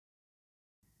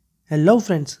Hello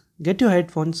friends, get your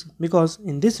headphones because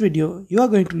in this video you are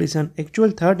going to listen actual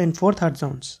third and fourth heart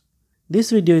sounds.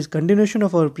 This video is continuation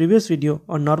of our previous video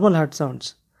on normal heart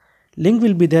sounds. Link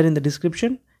will be there in the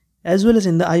description as well as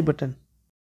in the I button.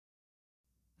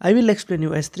 I will explain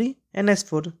you S3 and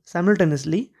S4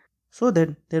 simultaneously so that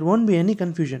there won't be any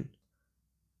confusion.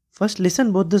 First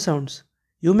listen both the sounds.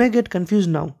 You may get confused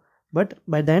now, but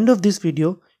by the end of this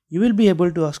video you will be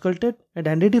able to auscultate and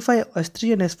identify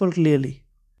S3 and S4 clearly.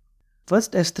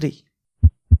 First S3.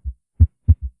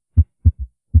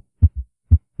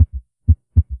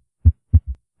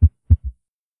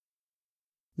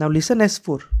 Now listen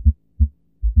S4.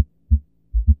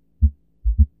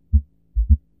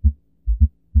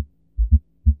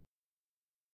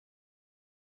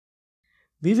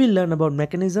 We will learn about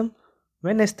mechanism,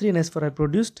 when S3 and S4 are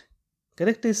produced,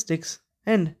 characteristics,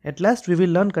 and at last we will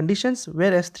learn conditions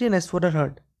where S3 and S4 are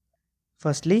heard.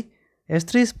 Firstly,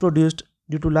 S3 is produced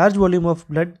due to large volume of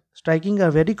blood striking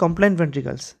our very compliant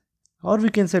ventricles, or we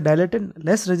can say dilated,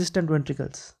 less resistant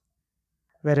ventricles.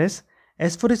 Whereas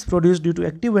S4 is produced due to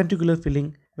active ventricular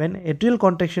filling when atrial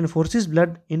contraction forces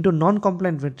blood into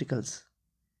non-compliant ventricles.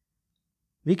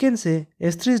 We can say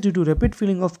S3 is due to rapid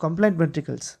filling of compliant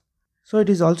ventricles, so it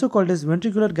is also called as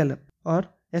ventricular gallop or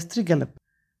S3 gallop.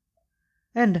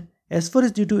 And S4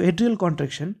 is due to atrial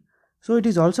contraction, so it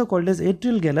is also called as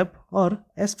atrial gallop or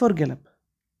S4 gallop.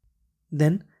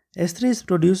 Then S3 is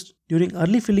produced during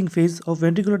early filling phase of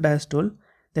ventricular diastole,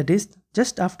 that is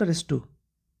just after S2.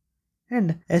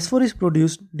 And S4 is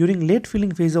produced during late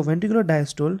filling phase of ventricular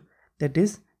diastole, that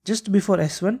is just before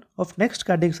S1 of next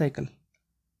cardiac cycle.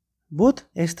 Both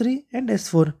S3 and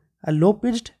S4 are low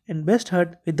pitched and best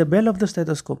heard with the bell of the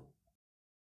stethoscope.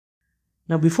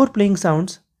 Now before playing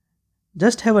sounds,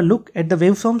 just have a look at the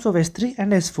waveforms of S3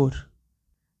 and S4,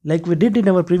 like we did in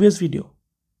our previous video.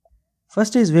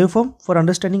 First is waveform for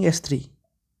understanding S3.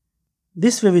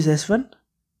 This wave is S1,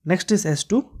 next is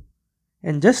S2,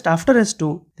 and just after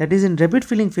S2, that is in rapid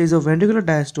filling phase of ventricular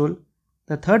diastole,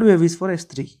 the third wave is for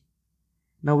S3.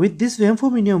 Now with this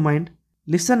waveform in your mind,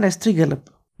 listen S3 gallop.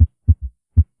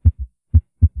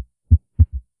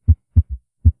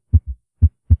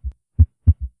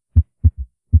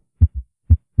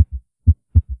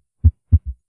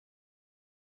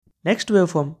 Next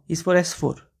waveform is for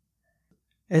S4.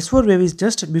 S4 wave is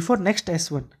just before next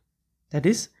S1, that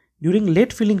is during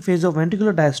late filling phase of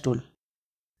ventricular diastole.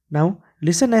 Now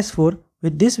listen S4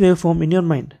 with this waveform in your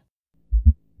mind.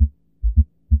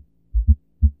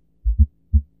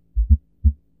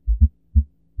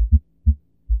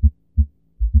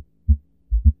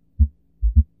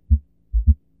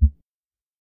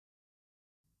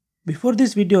 Before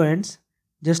this video ends,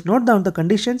 just note down the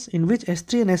conditions in which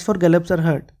S3 and S4 gallops are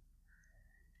heard.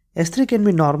 S3 can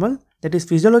be normal, that is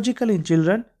physiological in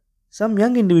children, some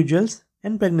young individuals,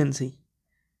 and pregnancy.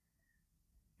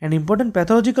 And important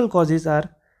pathological causes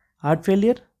are heart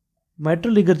failure,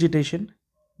 mitral regurgitation,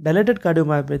 dilated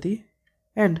cardiomyopathy,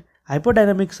 and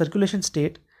hypodynamic circulation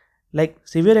state like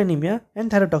severe anemia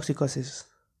and thyrotoxicosis.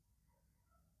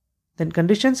 Then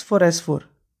conditions for S4.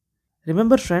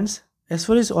 Remember friends,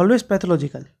 S4 is always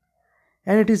pathological,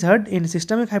 and it is heard in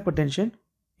systemic hypertension,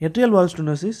 atrial valve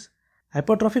stenosis,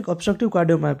 hypertrophic obstructive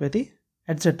cardiomyopathy,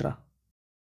 etc.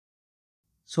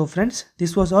 So friends,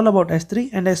 this was all about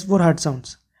S3 and S4 heart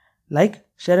sounds. Like,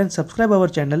 share and subscribe our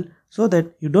channel so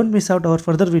that you don't miss out our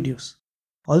further videos.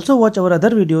 Also watch our other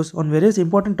videos on various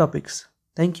important topics.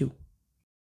 Thank you.